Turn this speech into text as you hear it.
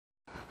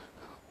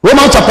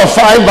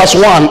5 verse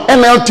 1,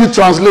 NLT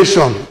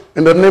translation,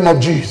 in the name of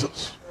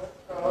Jesus.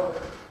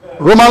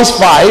 Romans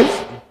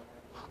 5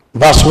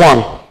 verse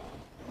 1.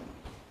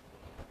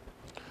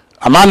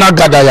 Amana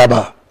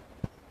gadayaba.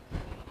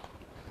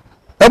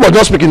 Everybody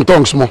just speak in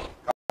tongues more.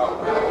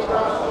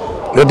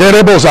 The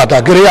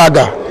derebosata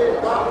griaga.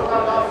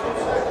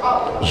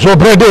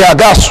 Zobrede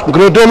agas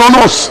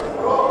gredononos.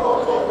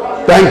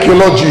 Thank you,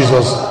 Lord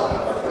Jesus.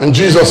 In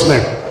Jesus'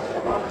 name.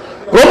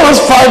 Romans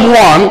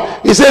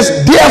 5:1, it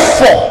says,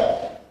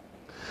 therefore,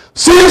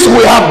 since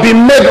we have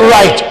been made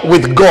right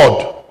with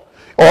God,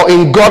 or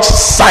in God's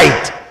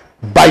sight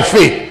by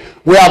faith,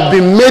 we have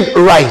been made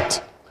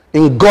right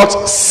in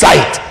God's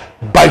sight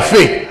by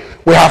faith.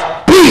 We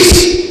have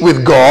peace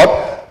with God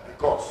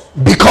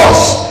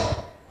because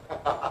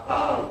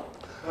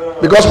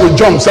we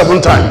jumped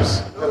 7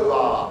 times.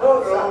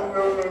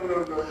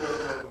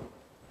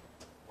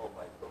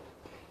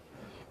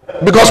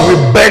 Because we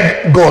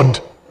begged God.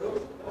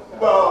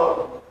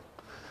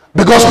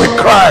 Because we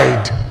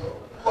cried.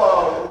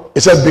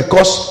 It says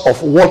because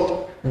of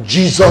what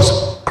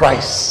Jesus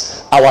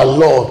Christ, our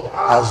Lord,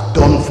 has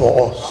done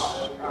for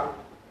us.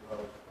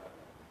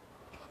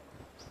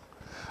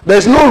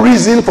 There's no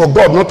reason for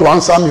God not to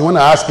answer me when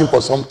I ask him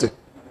for something.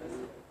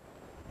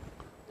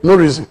 No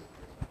reason.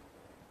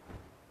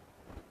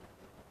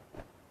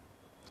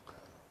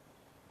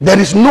 There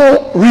is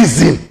no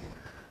reason,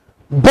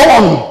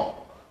 born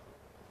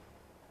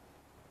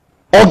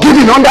or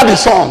given under the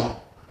sun,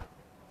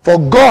 for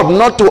God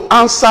not to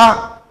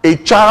answer a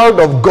child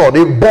of God,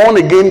 a born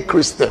again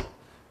Christian,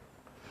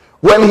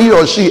 when he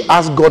or she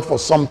asks God for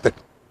something.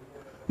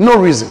 No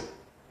reason.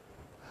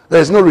 There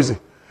is no reason.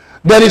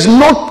 There is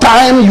no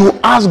time you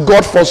ask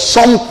God for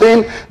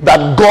something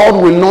that God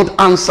will not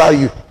answer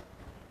you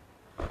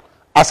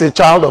as a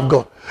child of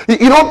God.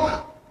 You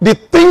know, the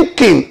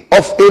thinking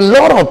of a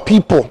lot of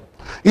people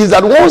is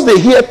that once they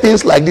hear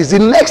things like this, the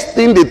next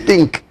thing they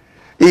think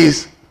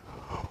is,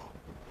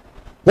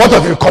 what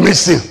if you commit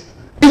sin?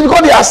 It's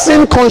because they are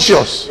sin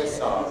conscious. Yes,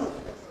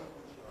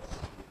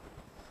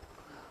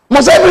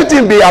 must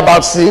everything be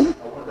about sin?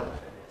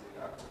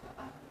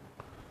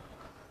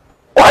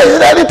 Why is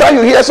it anytime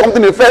you hear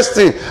something, the first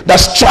thing that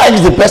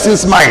strikes the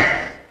person's mind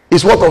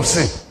is what of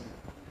sin?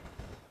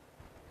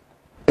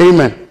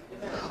 Amen.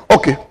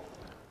 Okay,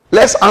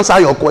 let's answer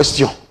your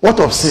question. What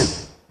of sin?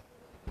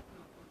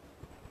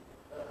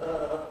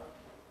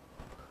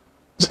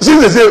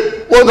 Since they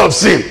say, what of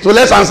sin? So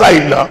let's answer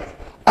it now.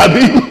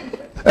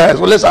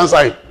 So let's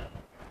answer it.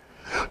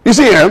 You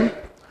see,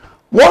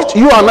 what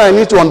you and I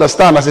need to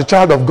understand as a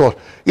child of God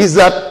is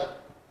that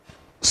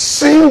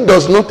sin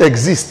does not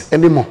exist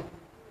anymore.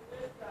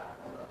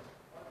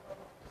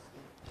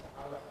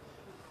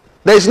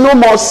 There is no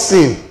more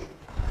sin.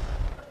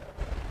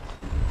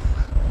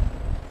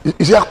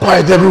 You see how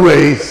quiet everywhere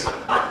is?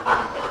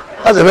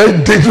 That's a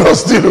very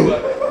dangerous thing.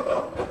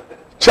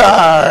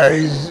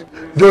 Child,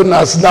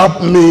 don't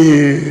snap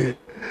me.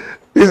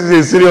 This is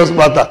a serious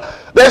matter.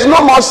 There is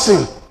no more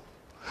sin.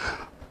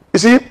 You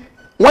see,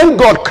 when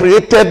God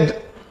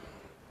created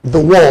the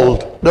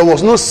world, there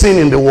was no sin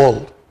in the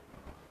world.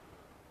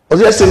 Was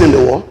there sin in the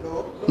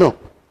world? No.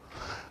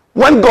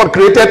 When God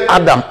created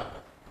Adam,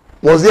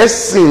 was there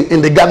sin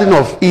in the Garden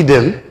of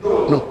Eden?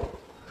 No.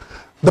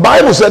 The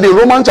Bible said in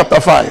Romans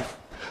chapter 5,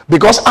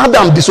 because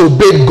Adam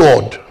disobeyed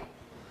God,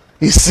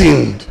 he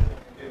sinned.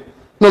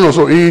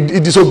 So he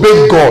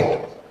disobeyed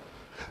God.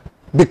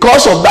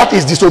 Because of that,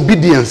 his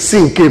disobedience,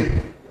 sin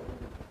came.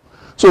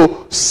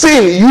 So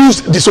sin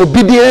used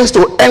disobedience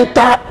to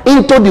enter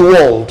into the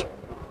world.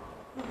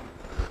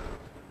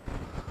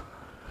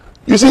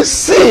 You see,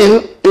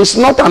 sin is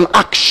not an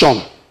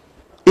action,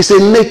 it's a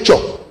nature.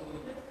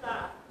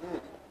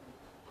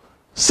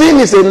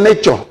 Sin is a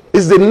nature.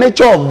 It's the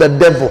nature of the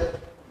devil.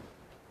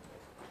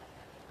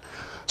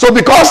 So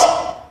because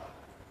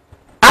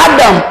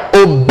Adam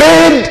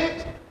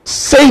obeyed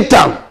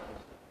Satan,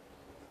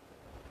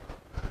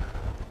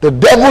 the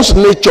devil's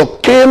nature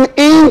came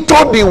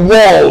into the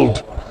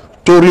world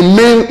to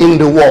remain in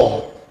the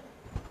world,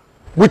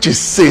 which is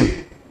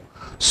sin.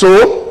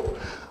 So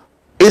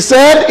he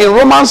said in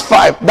Romans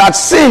 5 that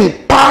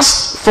sin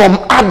passed from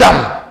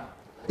Adam.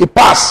 It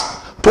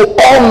passed to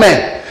all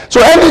men.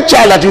 So any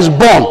child that is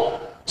born,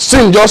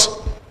 sin just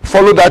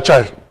followed that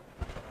child.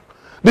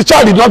 The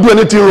child did not do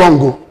anything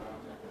wrong.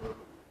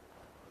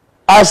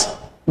 As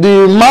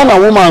the man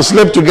and woman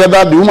slept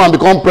together, the woman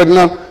become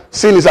pregnant,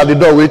 sin is at the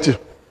door waiting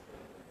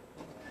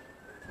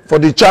for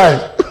the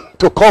child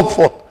to come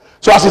forth.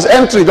 So as his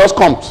entry just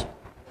comes,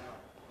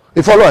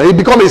 he follows, he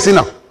becomes a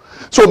sinner.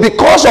 So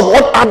because of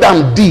what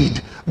Adam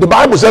did, the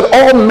Bible said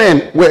all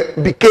men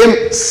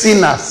became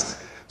sinners.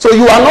 So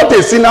you are not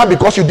a sinner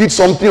because you did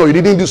something or you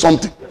didn't do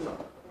something.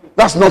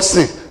 That's not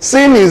sin.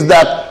 Sin is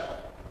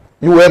that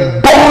you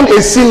were born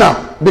a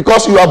sinner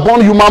because you are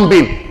born human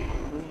being.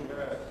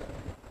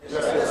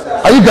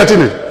 Are you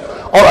getting it?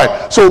 All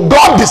right. So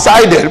God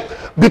decided,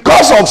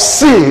 because of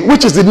sin,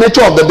 which is the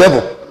nature of the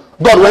devil,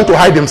 God went to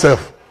hide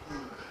himself.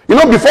 You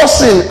know, before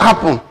sin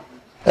happened,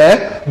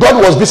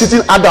 God was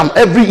visiting Adam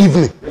every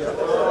evening.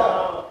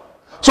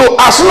 So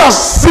as soon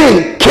as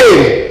sin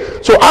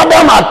came, so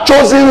Adam had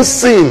chosen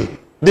sin,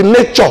 the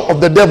nature of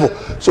the devil.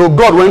 So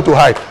God went to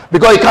hide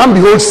because he can't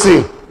behold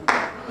sin.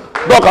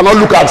 God cannot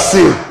look at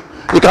sin.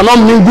 He cannot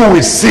mingle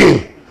with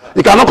sin.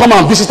 He cannot come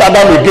and visit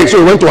Adam again. So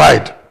he went to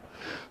hide.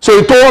 So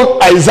he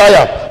told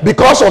Isaiah,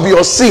 because of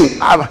your sin,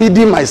 I've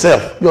hidden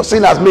myself. Your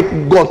sin has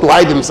made God to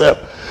hide himself.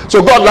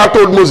 So God now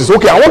told Moses,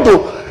 okay, I want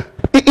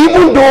to,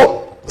 even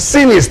though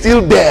sin is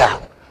still there,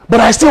 but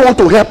I still want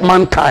to help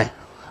mankind.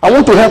 I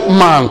want to help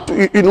man,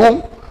 to,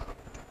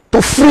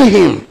 to free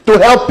him, to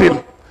help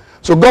him.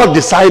 So God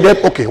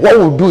decided, okay, what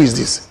we'll do is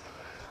this.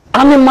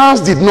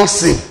 Animals did not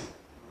sin.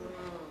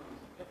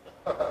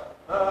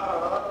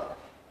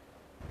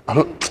 I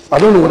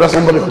don't know whether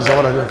somebody was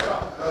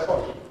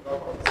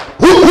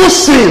who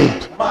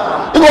sinned?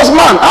 It was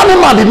man.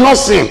 Animal did not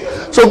sin.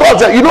 So God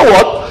said, you know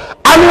what?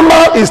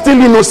 Animal is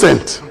still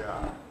innocent.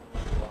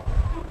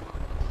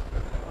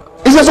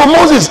 He says, so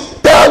Moses,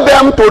 tell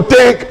them to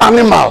take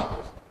animal.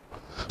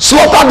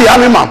 Slaughter the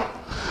animal.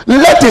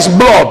 Let his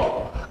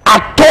blood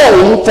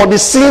atone for the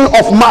sin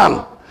of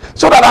man,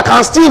 so that I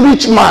can still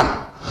reach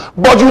man.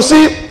 But you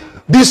see,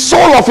 the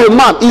soul of a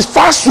man is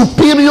far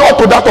superior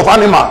to that of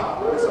animal.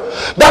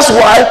 That's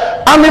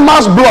why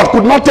animal's blood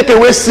could not take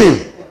away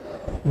sin,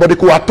 but it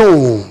could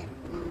atone,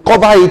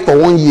 cover it for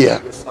 1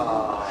 year.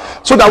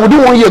 So that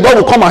within 1 year, God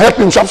will come and help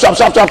him sharp.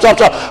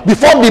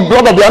 Before the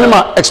blood of the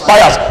animal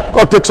expires,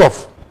 God takes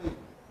off.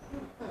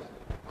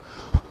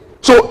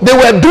 So they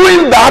were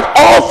doing that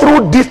all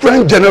through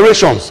different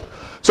generations.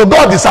 So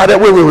God decided,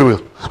 wait.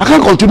 I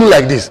can't continue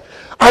like this.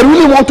 I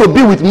really want to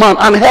be with man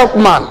and help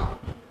man.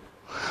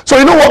 So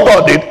you know what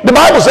God did? The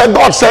Bible said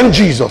God sent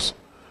Jesus.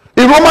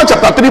 In Romans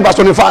chapter 3 verse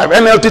 25,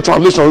 NLT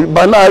translation,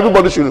 by now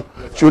everybody should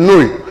know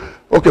it.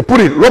 Okay,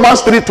 put it.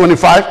 Romans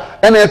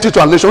 3:25, NLT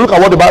translation. Look at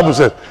what the Bible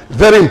says.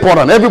 Very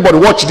important. Everybody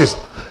watch this.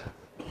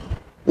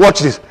 Watch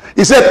this.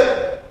 He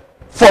said,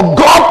 for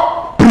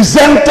God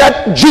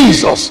presented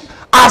Jesus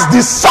as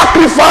the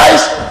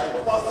sacrifice.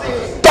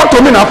 Talk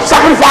to me now.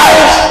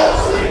 Sacrifice.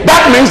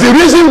 That means the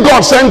reason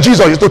God sent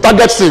Jesus is to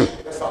target sin.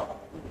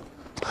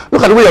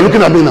 Look at the way you're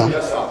looking at me now.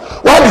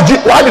 Why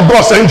did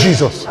God send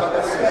Jesus?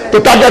 To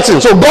target sin.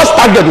 So God's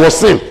target was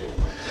sin.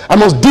 I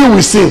must deal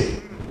with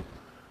sin.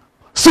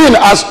 Sin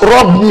has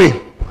robbed me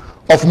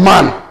of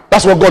man.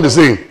 That's what God is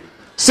saying.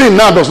 Sin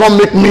now does not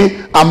make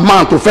me and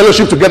man to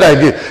fellowship together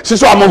again.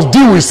 So I must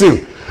deal with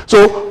sin.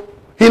 So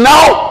he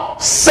now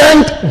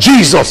sent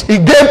Jesus. He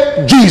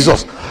gave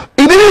Jesus.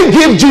 He didn't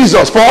give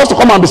Jesus for us to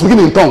come and be speaking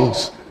in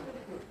tongues.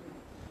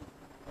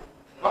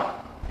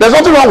 There's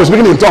nothing wrong with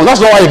speaking in tongues.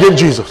 That's not why he gave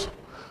Jesus.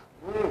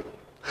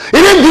 He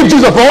didn't give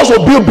Jesus for us to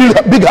build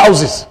big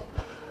houses.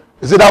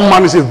 He said that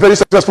man is a very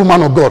successful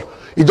man of God.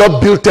 He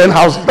just built 10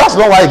 houses. That's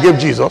not why he gave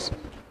Jesus.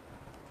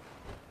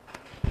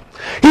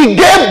 He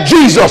gave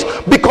Jesus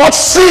because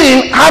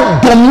sin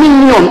had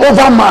dominion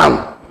over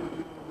man.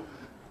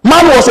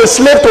 Man was a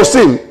slave to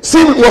sin.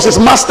 Sin was his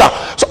master.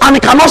 So, and he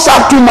cannot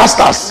serve two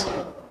masters.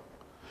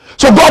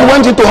 So God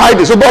went into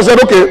hiding. So God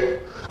said, okay,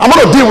 I'm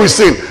going to deal with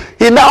sin.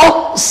 He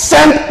now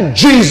sent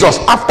Jesus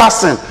after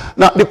sin.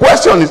 Now the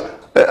question is,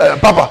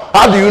 Papa,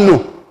 how do you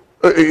know?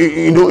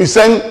 He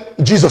sent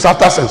Jesus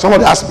after sin.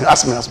 Somebody ask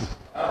me.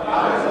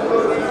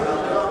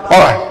 All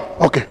right.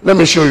 Okay. Let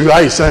me show you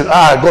how he sent.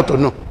 I got to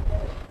know.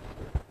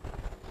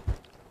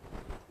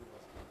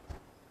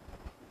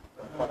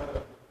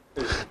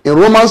 In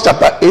Romans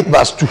chapter 8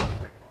 verse 2.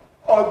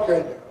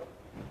 Okay.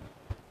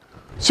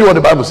 See what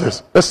the Bible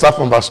says. Let's start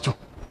from verse 2.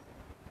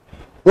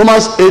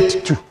 Romans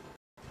 8:2.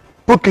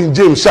 Put King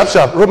James,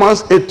 sharp.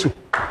 Romans 8:2.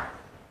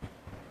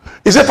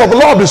 He said, for the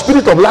law of the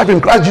Spirit of life in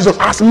Christ Jesus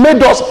has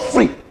made us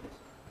free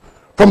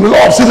from the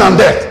law of sin and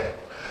death.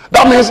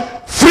 That means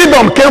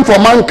freedom came for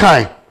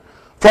mankind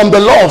from the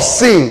law of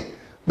sin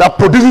that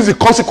produces the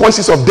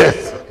consequences of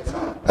death.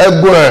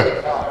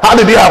 How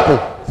did it happen?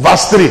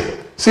 Verse 3.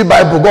 See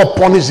Bible, God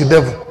punished the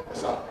devil.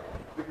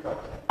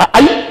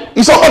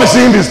 Is somebody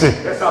seeing this thing?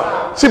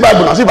 See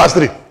Bible now, see verse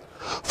 3.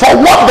 For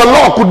what the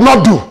law could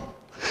not do,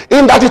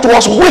 in that it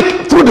was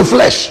weak through the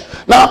flesh.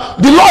 Now,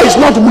 the law is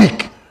not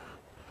weak.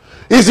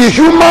 It's the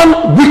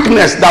human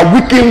weakness that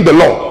weakened the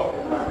law.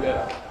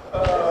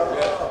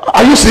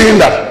 Are you seeing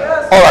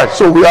that? All right,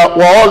 so we're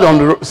all on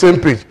the same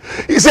page.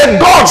 He said,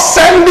 God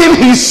sending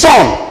his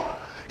son.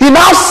 He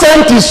now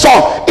sent his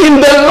son in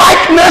the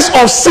likeness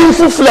of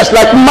sinful flesh,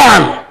 like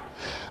man.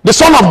 The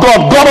Son of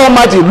God, God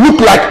Almighty, looked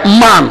like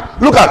man.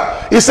 Look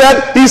at, he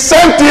said, he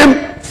sent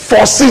him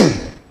for sin.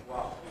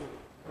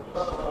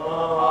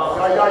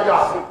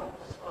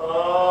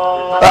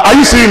 Are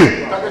you seeing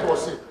it?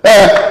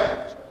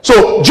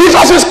 So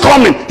Jesus is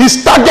coming.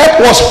 His target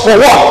was for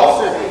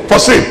what? For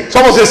sin.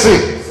 Someone say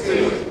sin.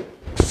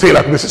 Feel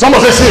like this. Someone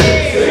say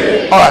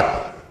sin. All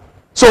right.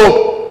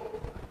 So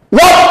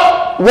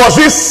what was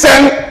he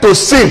sent to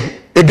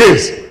sin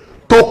against?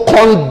 To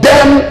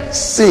condemn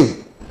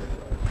sin.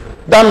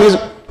 That means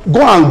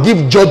go and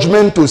give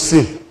judgment to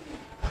sin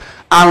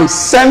and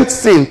send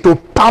sin to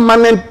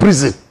permanent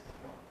prison.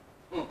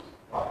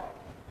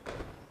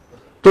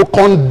 To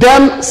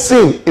condemn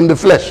sin in the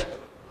flesh.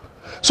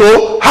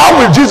 So how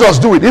will Jesus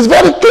do it? It's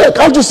very clear.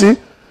 Can't you see?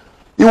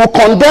 He will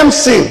condemn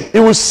sin. He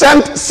will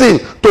send sin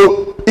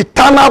to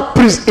eternal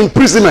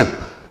imprisonment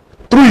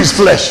through his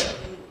flesh.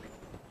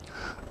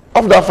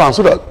 Off that fan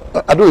so that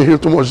I don't hear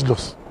too much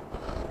dust.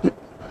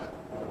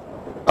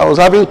 I was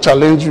having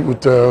challenge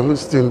with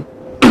this thing.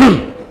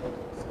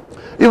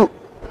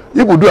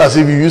 You could do as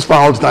if you use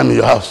fan all the time in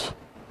your house.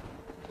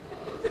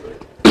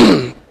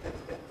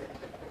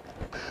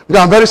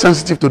 I'm very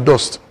sensitive to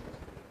dust.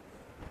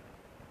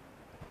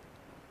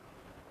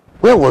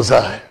 Where was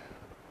I?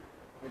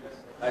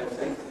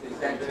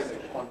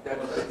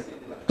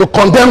 To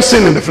condemn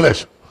sin in the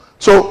flesh.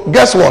 So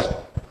guess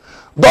what?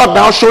 God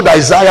now showed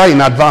Isaiah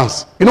in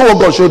advance. You know what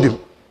God showed him?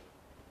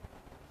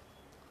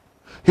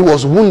 He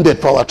was wounded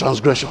for our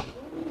transgression,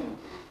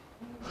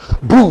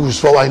 bruised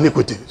for our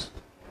iniquities.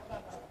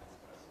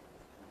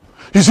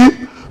 You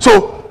see?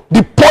 So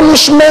the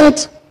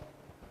punishment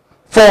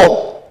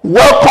for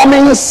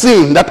welcoming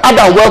sin, that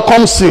Adam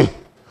welcomed sin,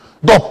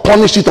 God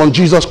punished it on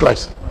Jesus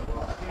Christ.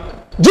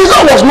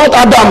 Jesus was not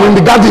Adam in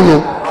the garden.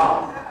 No.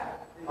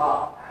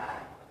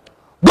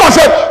 God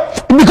said,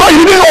 because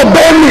you didn't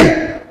obey me,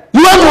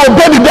 you went to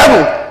obey the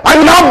devil, and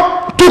you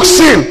now took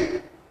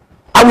sin,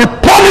 I will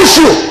punish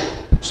you.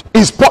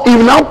 He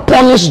will now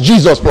punish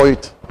Jesus for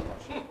it.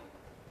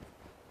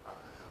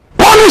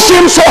 Punish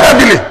him so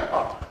heavily.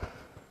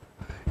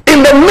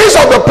 In the midst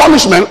of the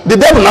punishment, the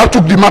devil now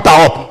took the matter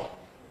up.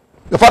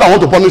 Your father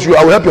wants to punish you,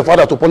 I will help your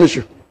father to punish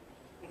you.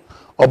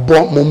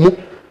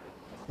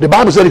 The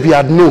Bible said if he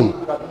had known,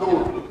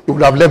 he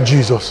would have left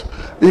Jesus.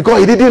 Because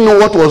he didn't know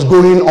what was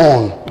going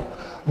on.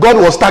 God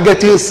was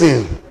targeting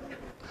sin.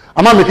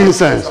 Am I making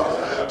sense?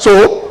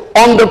 So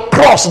on the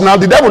cross now,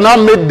 the devil now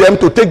made them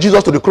to take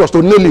Jesus to the cross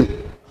to nail him.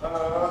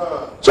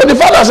 So the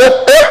father said,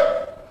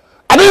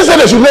 I didn't say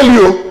they should nail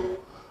you.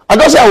 I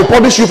just said I will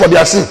punish you for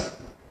their sin.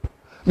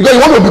 Because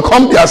you want to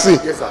become their sin.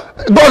 Yes,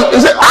 God,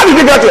 he said, how did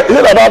he get it? He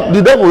said about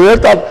the devil.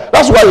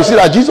 That's why you see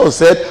that Jesus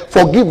said,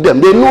 forgive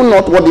them. They know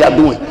not what they are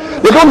doing.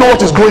 They don't know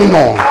what is going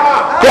on.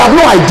 They have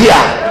no idea.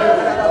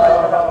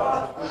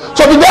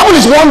 So the devil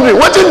is wondering,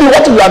 what you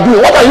are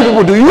doing? What are you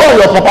people doing? You and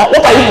your papa,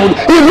 what are you people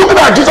doing? He's looking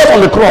at Jesus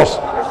on the cross.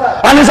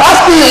 And he's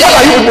asking him, what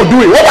are you people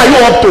doing? What are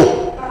you up to?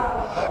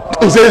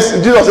 He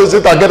says, Jesus says,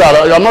 get out.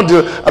 I don't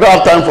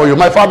have time for you.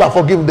 My father,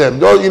 forgive them.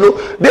 They don't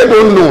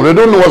know. They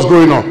don't know what's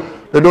going on.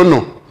 They don't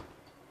know.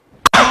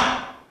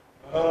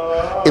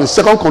 In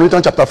 2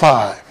 Corinthians chapter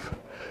 5,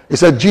 he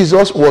said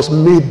Jesus was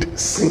made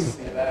sin.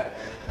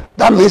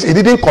 That means he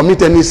didn't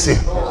commit any sin.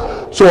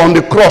 So on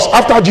the cross,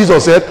 after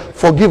Jesus said,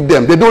 forgive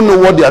them, they don't know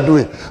what they are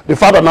doing. The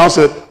father now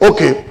said,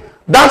 okay,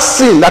 that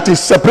sin that is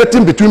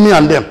separating between me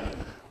and them,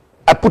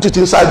 I put it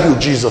inside you,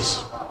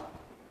 Jesus.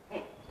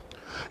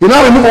 You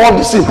now remove all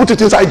the sin, put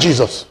it inside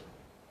Jesus.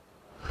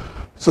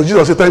 So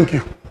Jesus said, thank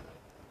you.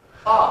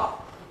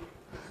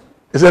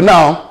 He said,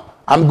 now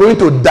I'm going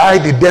to die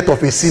the death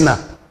of a sinner.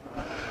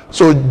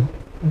 So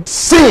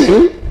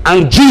sin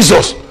and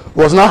Jesus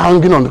was now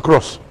hanging on the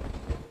cross.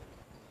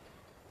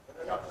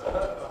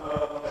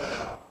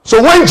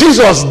 So when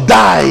Jesus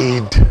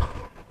died,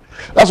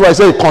 that's why I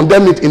say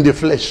condemn it in the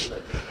flesh.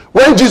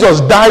 When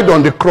Jesus died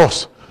on the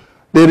cross,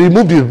 they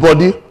removed his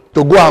body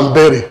to go and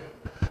bury.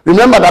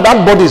 Remember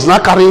that body is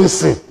not carrying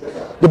sin.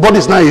 The body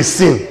is not a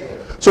sin.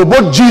 So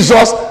both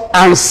Jesus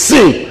and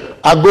sin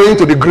are going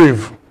to the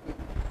grave.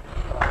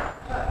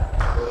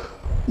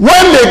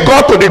 When they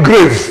got to the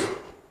grave,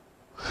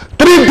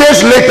 3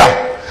 days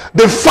later,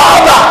 the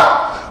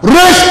Father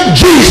raised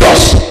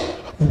Jesus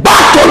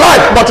back to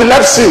life, but he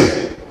left sin.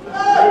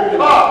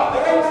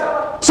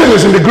 Sin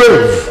is in the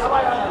grave.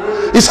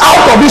 It's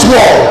out of this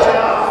world.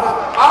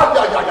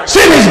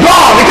 Sin is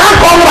gone. It can't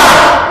come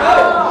back.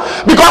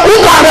 Because who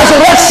can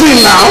resurrect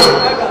sin now?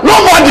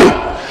 Nobody.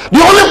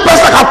 The only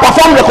person that can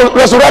perform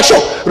resurrection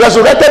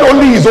resurrected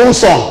only his own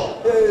son.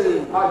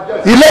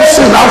 He left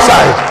sin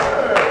outside.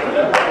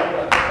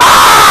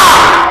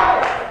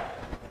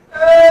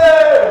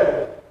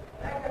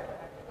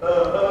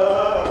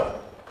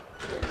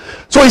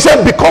 So he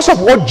said, because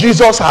of what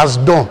Jesus has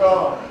done,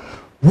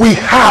 we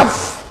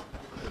have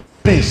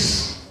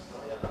peace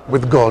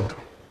with God.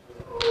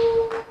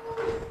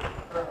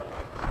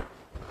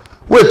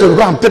 Wait,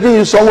 I'm taking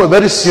you somewhere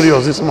very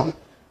serious this morning.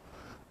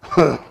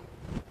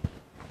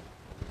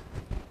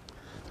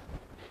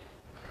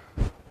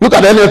 Look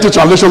at the NLT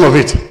translation of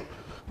it.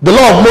 The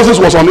law of Moses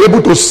was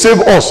unable to save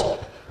us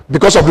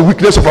because of the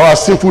weakness of our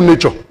sinful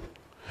nature.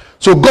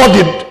 So God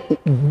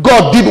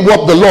did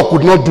what the law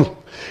could not do.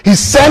 He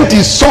sent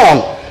his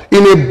son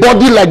in a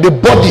body like the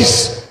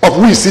bodies of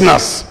we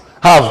sinners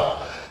have.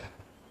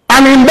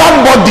 And in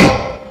that body,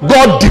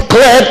 God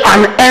declared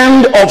an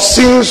end of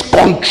sin's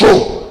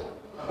control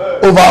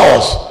over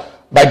us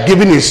by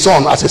giving his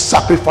son as a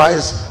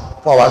sacrifice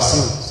for our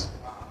sins.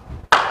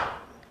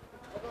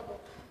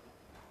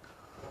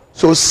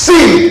 So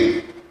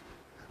sin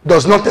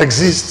does not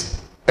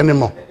exist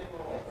anymore.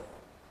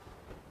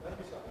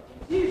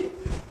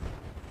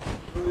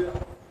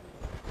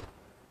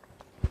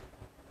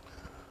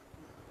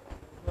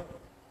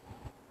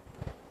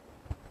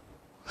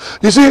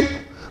 You see,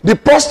 the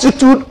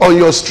prostitute on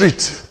your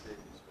street,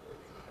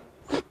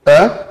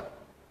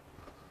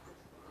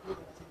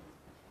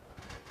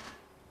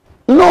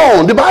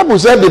 no, the Bible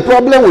said the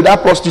problem with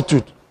that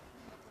prostitute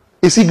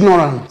is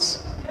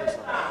ignorance,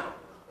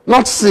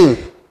 not sin.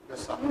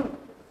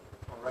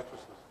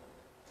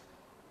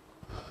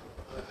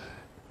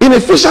 In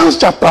Ephesians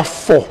chapter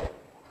 4,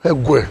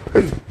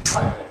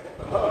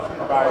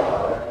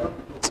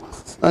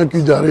 thank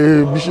you,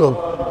 Jare, Bishop.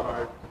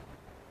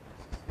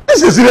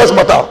 This is a serious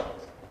matter.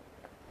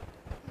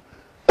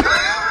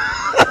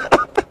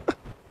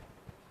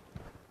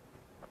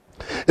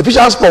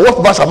 Ephesians 4,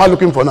 what verse am I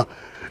looking for now?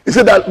 He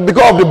said that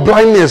because of the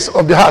blindness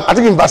of the heart, I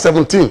think in verse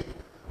 17,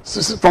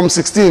 from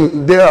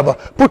 16, there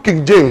about. Put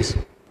King James.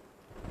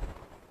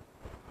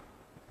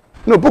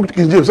 No, put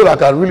King James so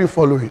that I can really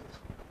follow it.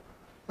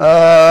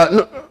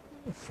 No,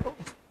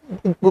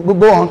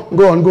 go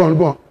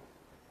on.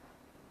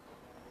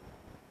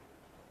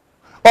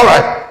 All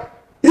right.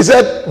 He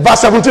said,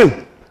 verse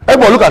 17.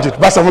 Everybody look at it.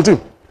 Verse 17.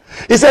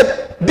 He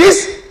said,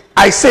 this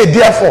I say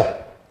therefore,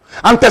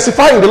 and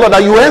testify in the Lord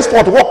that you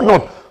henceforth walk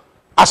not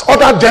as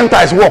other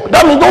Gentiles walk.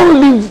 That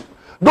means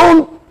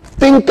don't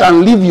think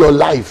and live your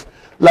life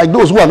like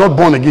those who are not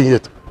born again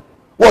yet.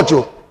 Watch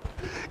you.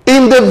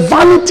 In the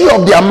vanity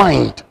of their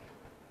mind.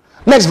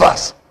 Next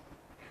verse.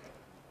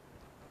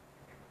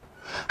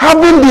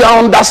 Having their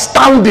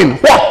understanding,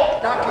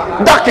 what?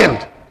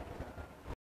 Darkened.